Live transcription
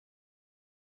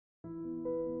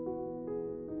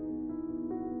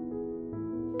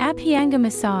Abhyanga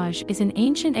Massage is an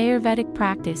ancient Ayurvedic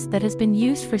practice that has been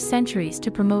used for centuries to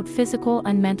promote physical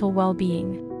and mental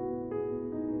well-being.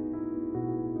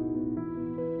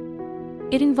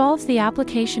 It involves the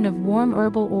application of warm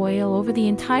herbal oil over the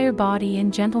entire body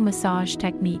and gentle massage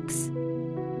techniques.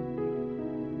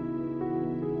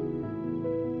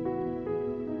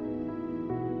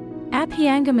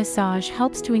 Abhyanga Massage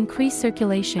helps to increase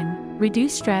circulation,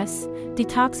 reduce stress,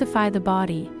 detoxify the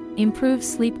body, improve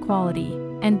sleep quality,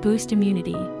 and boost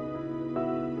immunity.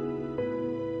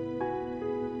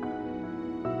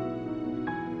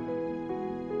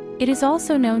 It is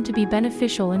also known to be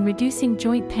beneficial in reducing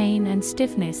joint pain and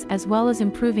stiffness as well as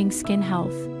improving skin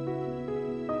health.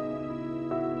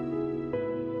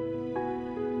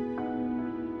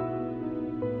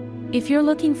 If you're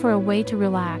looking for a way to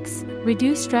relax,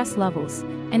 reduce stress levels,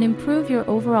 and improve your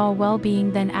overall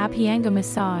well-being, then Abhyanga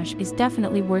Massage is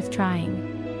definitely worth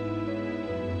trying.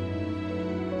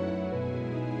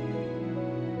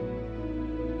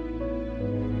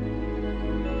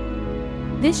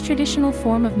 This traditional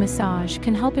form of massage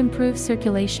can help improve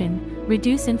circulation,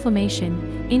 reduce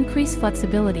inflammation, increase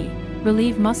flexibility,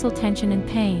 relieve muscle tension and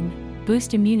pain,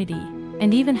 boost immunity,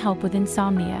 and even help with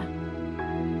insomnia.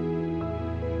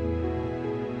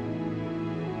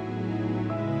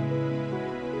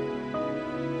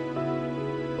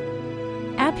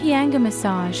 Abhyanga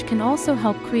Massage can also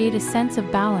help create a sense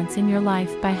of balance in your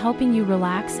life by helping you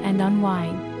relax and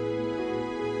unwind.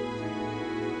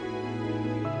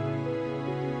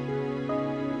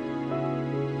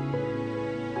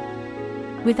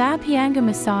 With Abhyanga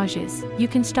massages, you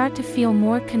can start to feel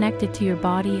more connected to your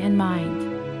body and mind.